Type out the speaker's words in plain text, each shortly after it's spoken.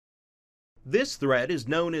This threat is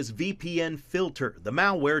known as VPN filter. The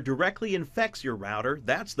malware directly infects your router.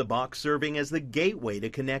 That's the box serving as the gateway to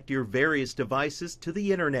connect your various devices to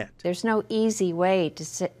the internet. There's no easy way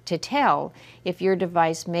to tell if your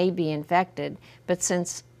device may be infected, but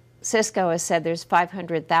since Cisco has said there's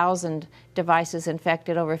 500,000 devices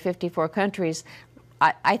infected over 54 countries,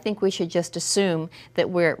 I think we should just assume that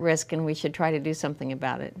we're at risk and we should try to do something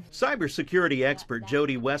about it. Cybersecurity expert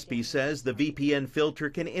Jody Westby says the VPN filter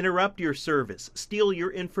can interrupt your service, steal your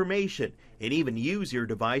information, and even use your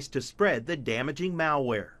device to spread the damaging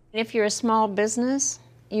malware. If you're a small business,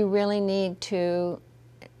 you really need to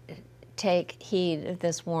take heed of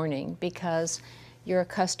this warning, because your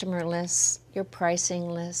customer lists, your pricing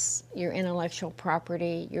lists, your intellectual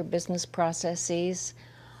property, your business processes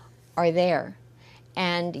are there.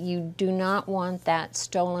 And you do not want that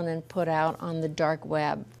stolen and put out on the dark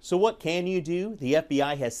web. So what can you do? The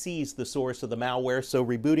FBI has seized the source of the malware, so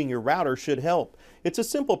rebooting your router should help. It's a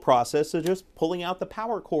simple process of just pulling out the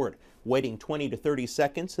power cord, waiting 20 to 30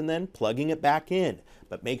 seconds, and then plugging it back in.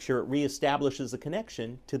 But make sure it reestablishes the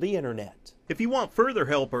connection to the internet. If you want further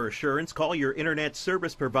help or assurance, call your internet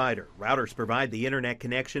service provider. Routers provide the internet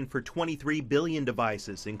connection for 23 billion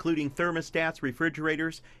devices, including thermostats,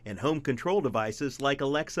 refrigerators, and home control devices like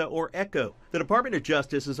Alexa or Echo. The Department of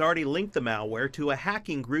Justice has already linked the malware to a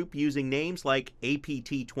hacking group using names like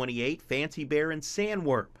APT28, Fancy Bear, and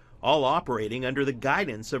Sandworm, all operating under the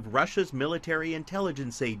guidance of Russia's military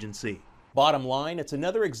intelligence agency. Bottom line, it's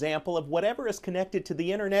another example of whatever is connected to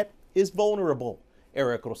the internet is vulnerable.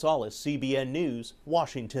 Eric Rosales, CBN News,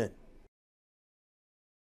 Washington.